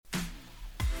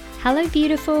Hello,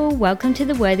 beautiful. Welcome to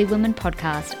the Worthy Woman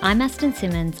podcast. I'm Aston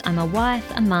Simmons. I'm a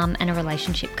wife, a mum, and a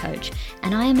relationship coach.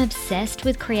 And I am obsessed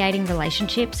with creating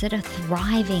relationships that are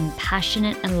thriving,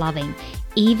 passionate, and loving.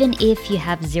 Even if you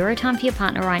have zero time for your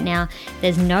partner right now,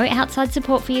 there's no outside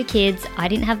support for your kids. I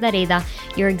didn't have that either.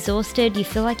 You're exhausted. You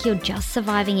feel like you're just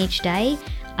surviving each day.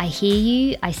 I hear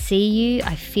you, I see you,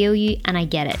 I feel you, and I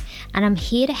get it. And I'm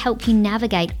here to help you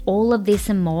navigate all of this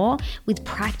and more with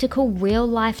practical real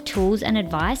life tools and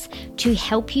advice to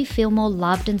help you feel more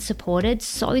loved and supported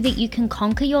so that you can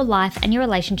conquer your life and your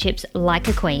relationships like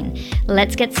a queen.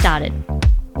 Let's get started.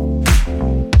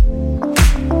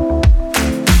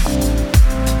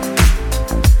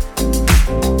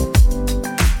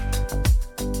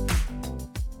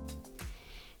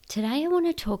 Today I want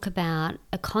to talk about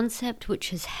a concept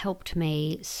which has helped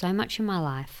me so much in my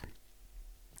life.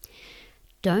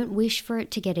 Don't wish for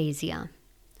it to get easier.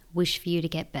 Wish for you to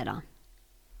get better.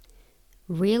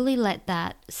 Really let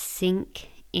that sink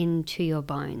into your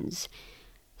bones.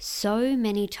 So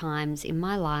many times in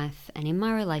my life and in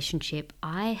my relationship,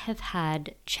 I have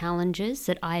had challenges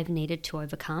that I've needed to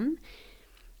overcome.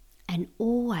 And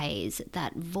always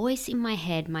that voice in my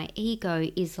head, my ego,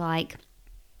 is like,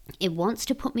 it wants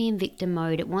to put me in victim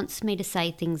mode. It wants me to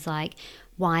say things like,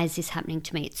 why is this happening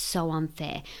to me? It's so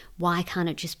unfair. Why can't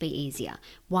it just be easier?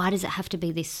 Why does it have to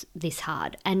be this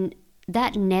hard? And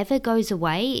that never goes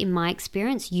away in my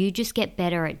experience. You just get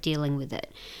better at dealing with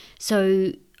it.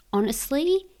 So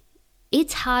honestly,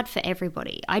 it's hard for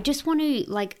everybody. I just want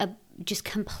to just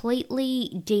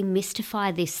completely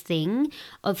demystify this thing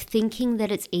of thinking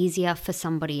that it's easier for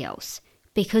somebody else.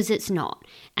 Because it's not.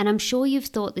 And I'm sure you've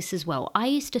thought this as well. I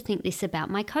used to think this about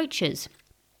my coaches.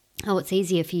 Oh, it's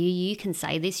easier for you. You can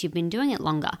say this. You've been doing it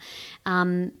longer.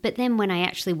 But then when I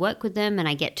actually work with them and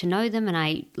I get to know them and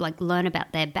I learn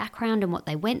about their background and what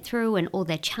they went through and all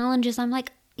their challenges, I'm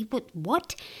like,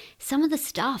 what? Some of the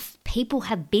stuff people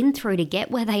have been through to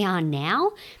get where they are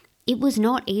now, it was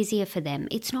not easier for them.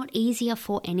 It's not easier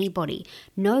for anybody.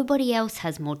 Nobody else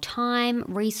has more time,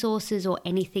 resources, or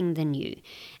anything than you.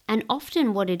 And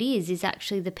often what it is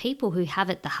actually the people who have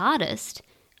it the hardest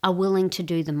are willing to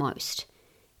do the most.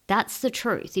 That's the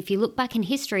truth. If you look back in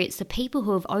history, it's the people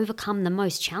who have overcome the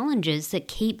most challenges that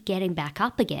keep getting back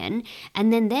up again.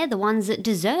 And then they're the ones that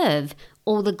deserve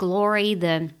all the glory,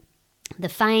 the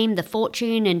fame, the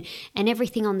fortune, and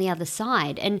everything on the other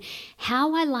side. And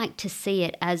how I like to see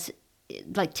it as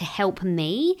to help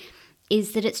me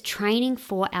is that it's training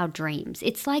for our dreams.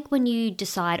 It's like when you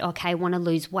decide, okay, I want to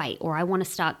lose weight, or I want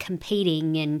to start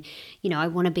competing, and I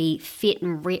want to be fit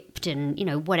and ripped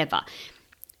and whatever.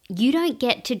 You don't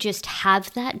get to just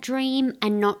have that dream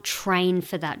and not train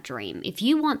for that dream. If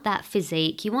you want that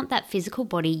physique, you want that physical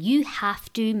body, you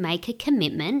have to make a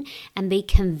commitment and be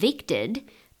convicted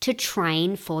to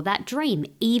train for that dream,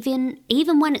 even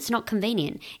when it's not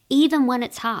convenient, even when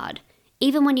it's hard,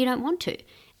 even when you don't want to.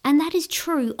 And that is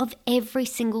true of every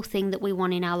single thing that we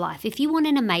want in our life. If you want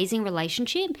an amazing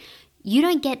relationship, you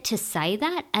don't get to say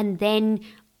that and then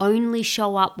only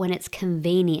show up when it's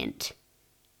convenient.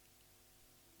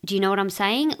 Do you know what I'm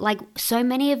saying? So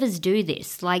many of us do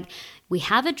this. We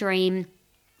have a dream,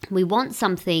 we want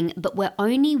something, but we're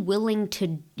only willing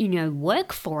to,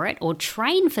 work for it or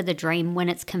train for the dream when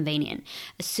it's convenient.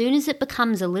 As soon as it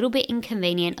becomes a little bit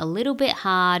inconvenient, a little bit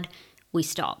hard, we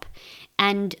stop.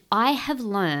 And I have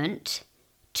learnt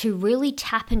to really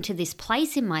tap into this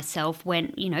place in myself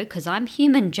when, because I'm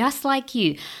human just like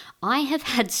you. I have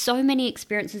had so many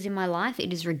experiences in my life.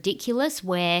 It is ridiculous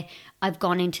where I've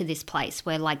gone into this place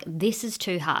where this is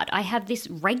too hard. I have this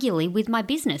regularly with my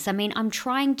business. I mean, I'm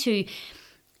trying to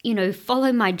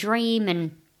follow my dream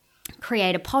and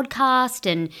create a podcast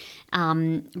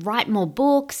and write more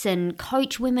books and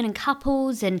coach women and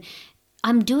couples. And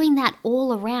I'm doing that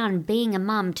all around being a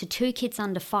mum to 2 kids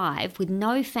under 5 with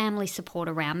no family support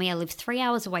around me. I live 3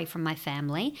 hours away from my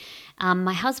family.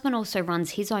 My husband also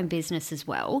runs his own business as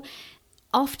well.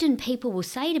 Often people will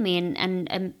say to me,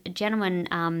 and a gentleman,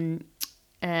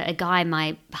 a guy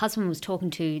my husband was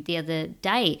talking to the other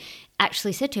day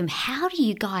actually said to him, how do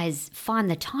you guys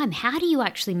find the time? How do you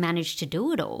actually manage to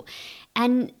do it all?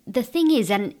 And the thing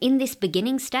is, and in this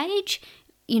beginning stage,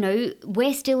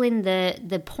 we're still in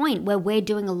the point where we're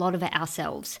doing a lot of it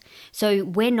ourselves. So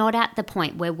we're not at the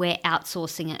point where we're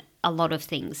outsourcing a lot of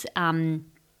things.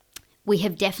 We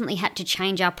have definitely had to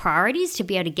change our priorities to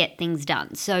be able to get things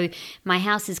done. So my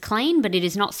house is clean, but it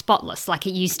is not spotless like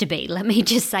it used to be. Let me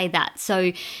just say that.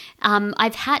 So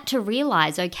I've had to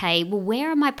realize, okay, well,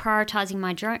 where am I prioritizing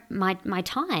my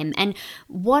time? And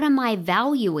what am I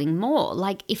valuing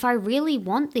more? If I really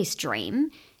want this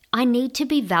dream, I need to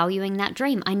be valuing that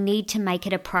dream. I need to make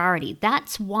it a priority.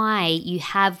 That's why you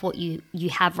have what you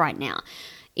have right now.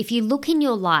 If you look in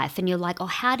your life and you're like, oh,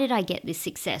 how did I get this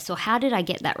success? Or how did I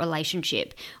get that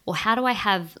relationship? Or how do I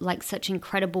have like such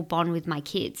incredible bond with my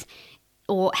kids?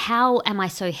 Or how am I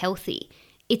so healthy?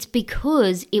 It's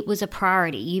because it was a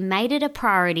priority. You made it a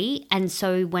priority. And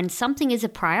so when something is a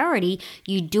priority,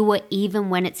 you do it even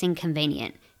when it's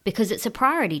inconvenient, because it's a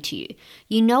priority to you.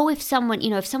 You know, if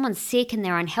someone's sick and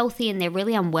they're unhealthy and they're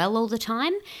really unwell all the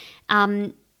time,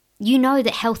 you know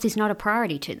that health is not a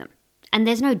priority to them. And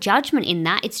there's no judgment in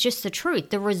that. It's just the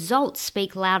truth. The results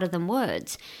speak louder than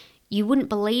words. You wouldn't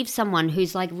believe someone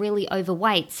who's like really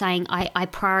overweight saying, I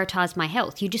prioritize my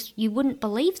health. You wouldn't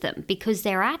believe them, because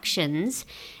their actions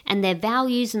and their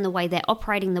values and the way they're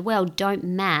operating the world don't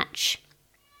match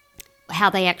how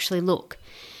they actually look.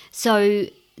 So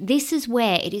this is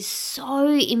where it is so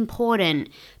important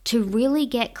to really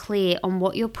get clear on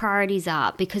what your priorities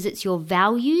are, because it's your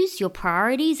values, your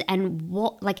priorities, and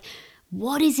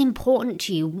what is important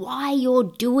to you, why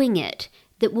you're doing it,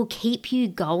 that will keep you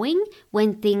going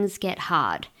when things get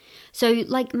hard. So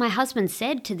like my husband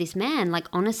said to this man, like,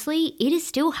 honestly, it is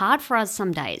still hard for us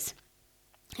some days.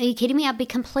 Are you kidding me? I'd be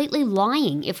completely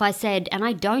lying if I said, and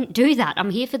I don't do that, I'm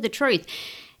here for the truth.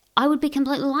 I would be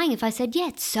completely lying if I said, yeah,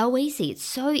 it's so easy. It's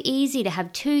so easy to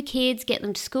have 2 kids, get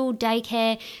them to school,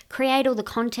 daycare, create all the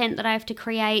content that I have to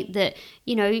create that,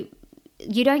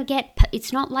 you don't get,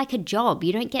 it's not like a job.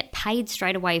 You don't get paid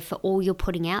straight away for all you're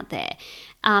putting out there.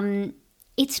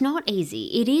 It's not easy.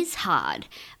 It is hard,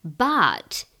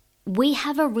 but we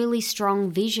have a really strong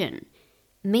vision.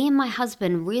 Me and my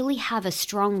husband really have a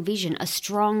strong vision, a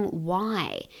strong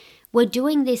why. We're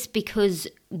doing this because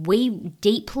we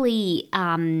deeply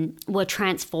were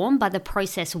transformed by the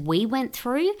process we went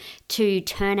through to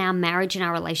turn our marriage and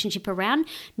our relationship around,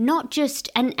 not just,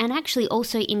 and actually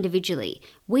also individually.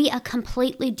 We are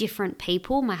completely different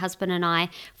people, my husband and I,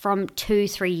 from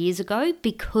 2-3 years ago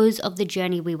because of the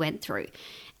journey we went through.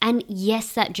 And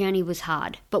yes, that journey was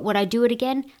hard, but would I do it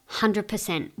again?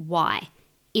 100%. Why?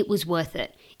 It was worth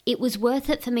it. It was worth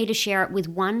it for me to share it with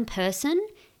one person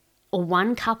or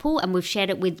one couple, and we've shared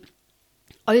it with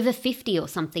over 50 or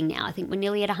something now. I think we're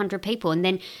nearly at 100 people. And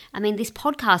then, this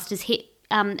podcast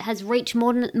has reached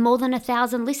more than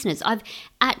 1,000 listeners. I've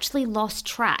actually lost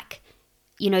track.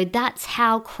 That's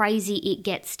how crazy it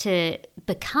gets to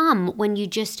become when you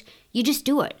just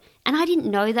do it. And I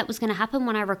didn't know that was going to happen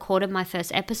when I recorded my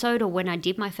first episode, or when I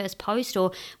did my first post,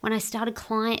 or when I started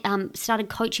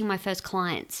coaching my first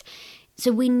clients.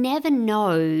 So we never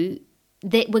know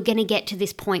that we're going to get to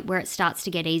this point where it starts to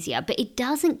get easier. But it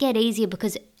doesn't get easier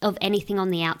because of anything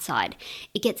on the outside.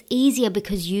 It gets easier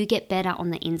because you get better on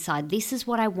the inside. This is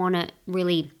what I want to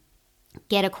really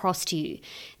get across to you,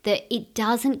 that it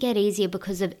doesn't get easier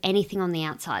because of anything on the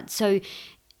outside. So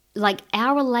like,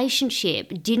 our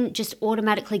relationship didn't just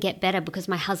automatically get better because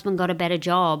my husband got a better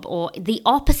job, or the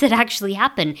opposite actually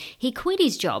happened. He quit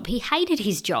his job. He hated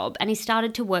his job, and he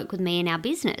started to work with me in our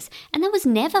business. And that was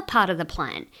never part of the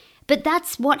plan. But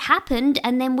that's what happened,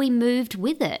 and then we moved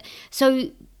with it.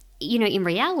 So, in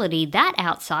reality, that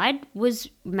outside was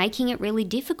making it really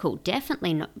difficult.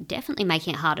 Definitely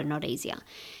making it harder, not easier.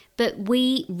 But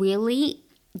we really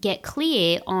get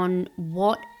clear on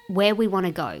where we want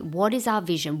to go. What is our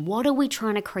vision? What are we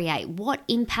trying to create? What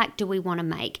impact do we want to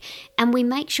make? And we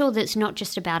make sure that it's not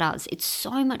just about us. It's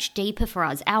so much deeper for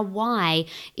us. Our why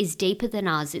is deeper than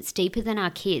us. It's deeper than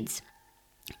our kids.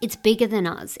 It's bigger than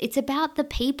us. It's about the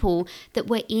people that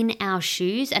were in our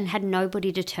shoes and had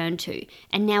nobody to turn to.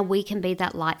 And now we can be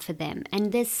that light for them.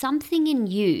 And there's something in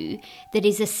you that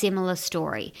is a similar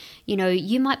story.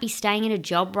 You might be staying in a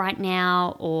job right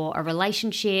now, or a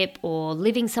relationship, or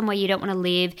living somewhere you don't want to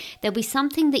live. There'll be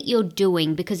something that you're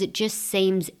doing because it just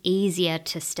seems easier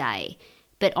to stay.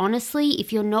 But honestly,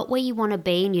 if you're not where you want to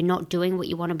be and you're not doing what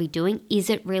you want to be doing, is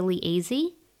it really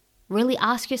easy? Really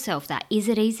ask yourself that. Is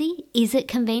it easy? Is it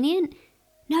convenient?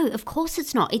 No, of course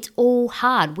it's not. It's all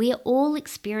hard. We are all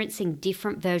experiencing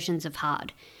different versions of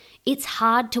hard. It's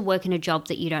hard to work in a job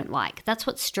that you don't like. That's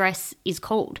what stress is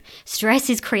called. Stress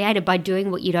is created by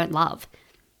doing what you don't love.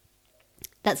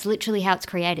 That's literally how it's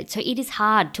created. So it is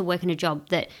hard to work in a job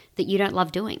that you don't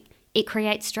love doing. It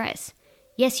creates stress.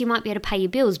 Yes, you might be able to pay your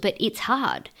bills, but it's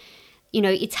hard.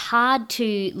 It's hard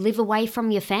to live away from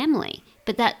your family.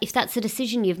 But if that's the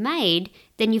decision you've made,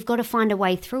 then you've got to find a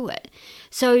way through it.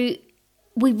 So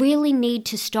we really need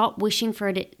to stop wishing for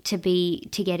it to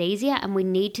get easier, and we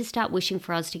need to start wishing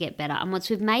for us to get better. And once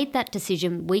we've made that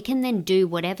decision, we can then do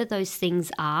whatever those things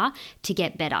are to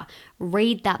get better.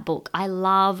 Read that book. I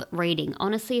love reading.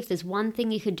 Honestly, if there's one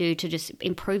thing you could do to just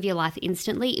improve your life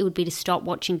instantly, it would be to stop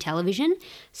watching television,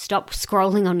 stop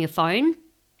scrolling on your phone.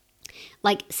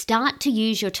 Like, start to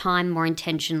use your time more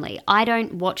intentionally. I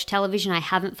don't watch television. I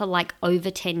haven't for like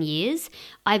over 10 years.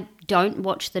 I don't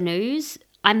watch the news.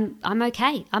 I'm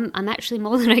okay. I'm actually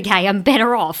more than okay. I'm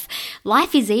better off.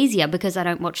 Life is easier because I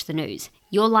don't watch the news.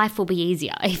 Your life will be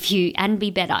easier and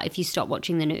be better if you stop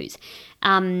watching the news.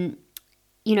 And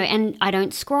I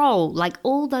don't scroll, like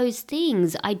all those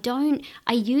things. I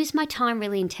use my time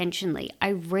really intentionally. I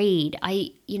read.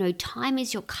 Time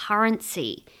is your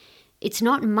currency. It's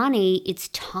not money, it's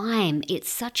time. It's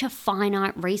such a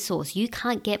finite resource. You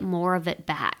can't get more of it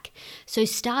back. So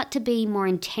start to be more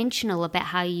intentional about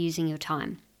how you're using your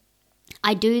time.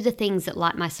 I do the things that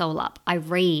light my soul up. I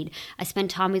read. I spend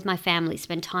time with my family,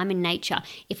 spend time in nature.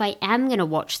 If I am going to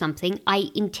watch something, I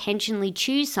intentionally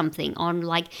choose something on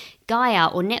like Gaia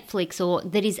or Netflix or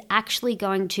that is actually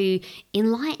going to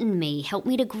enlighten me, help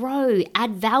me to grow,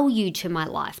 add value to my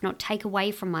life, not take away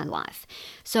from my life.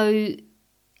 So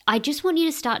I just want you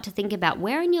to start to think about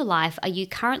where in your life are you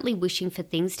currently wishing for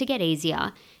things to get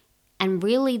easier. And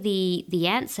really the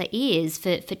answer is,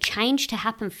 for change to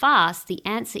happen fast, the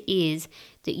answer is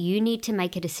that you need to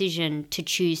make a decision to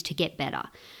choose to get better.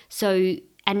 So,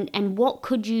 and what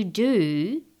could you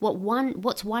do?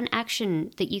 What's one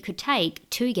action that you could take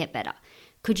to get better?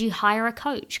 Could you hire a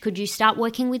coach? Could you start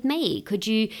working with me? Could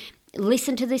you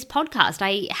listen to this podcast?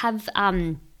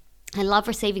 I love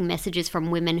receiving messages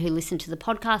from women who listen to the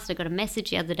podcast. I got a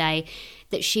message the other day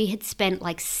that she had spent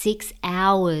like 6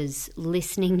 hours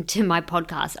listening to my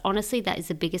podcast. Honestly, that is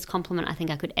the biggest compliment I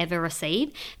think I could ever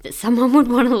receive, that someone would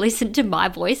want to listen to my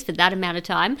voice for that amount of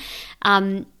time.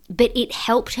 But it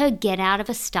helped her get out of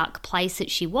a stuck place that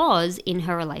she was in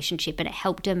her relationship, and it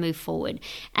helped her move forward.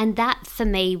 And that for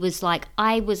me was like,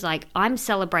 I'm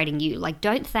celebrating you. Like,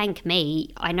 don't thank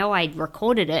me. I know I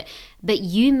recorded it, but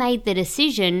you made the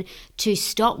decision to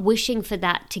stop wishing for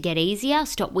that to get easier,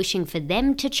 stop wishing for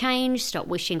them to change, stop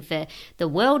wishing for the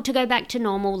world to go back to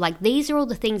normal. Like, these are all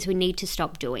the things we need to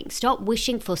stop doing. Stop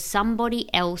wishing for somebody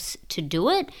else to do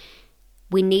it.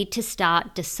 We need to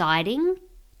start deciding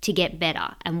to get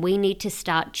better, and we need to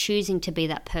start choosing to be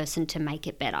that person to make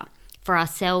it better for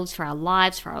ourselves, for our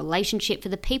lives, for our relationship, for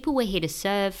the people we're here to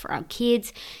serve, for our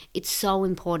kids. It's so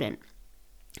important.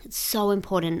 It's so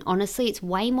important. Honestly, it's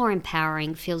way more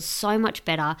empowering, feels so much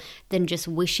better than just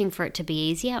wishing for it to be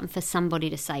easier and for somebody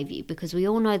to save you, because we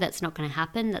all know that's not going to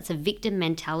happen. That's a victim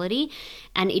mentality,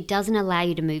 and it doesn't allow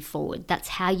you to move forward. That's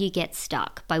how you get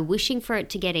stuck, by wishing for it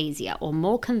to get easier or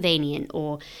more convenient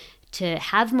or to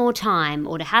have more time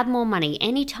or to have more money.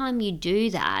 Anytime you do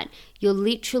that, you're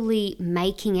literally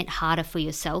making it harder for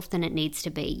yourself than it needs to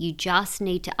be. You just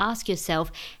need to ask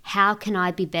yourself, how can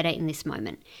I be better in this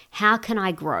moment? How can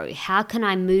I grow? How can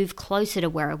I move closer to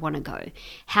where I want to go?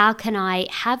 How can I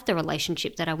have the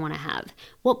relationship that I want to have?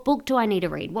 What book do I need to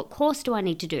read? What course do I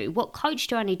need to do? What coach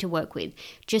do I need to work with?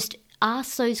 Just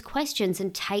ask those questions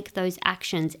and take those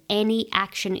actions. Any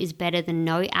action is better than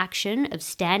no action of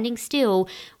standing still,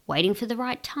 waiting for the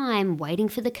right time, waiting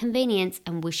for the convenience,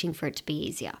 and wishing for it to be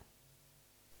easier.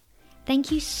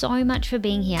 Thank you so much for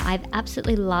being here. I've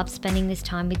absolutely loved spending this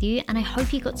time with you, and I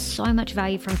hope you got so much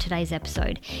value from today's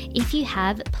episode. If you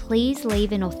have, please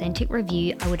leave an authentic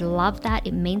review. I would love that.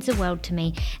 It means the world to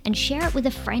me. And share it with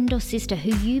a friend or sister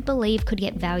who you believe could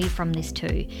get value from this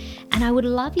too. And I would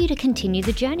love you to continue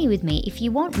the journey with me. If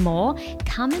you want more,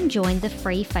 come and join the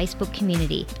free Facebook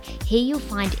community. Here you'll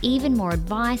find even more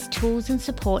advice, tools, and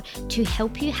support to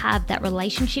help you have that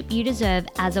relationship you deserve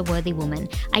as a worthy woman.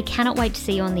 I cannot wait to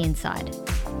see you on the inside.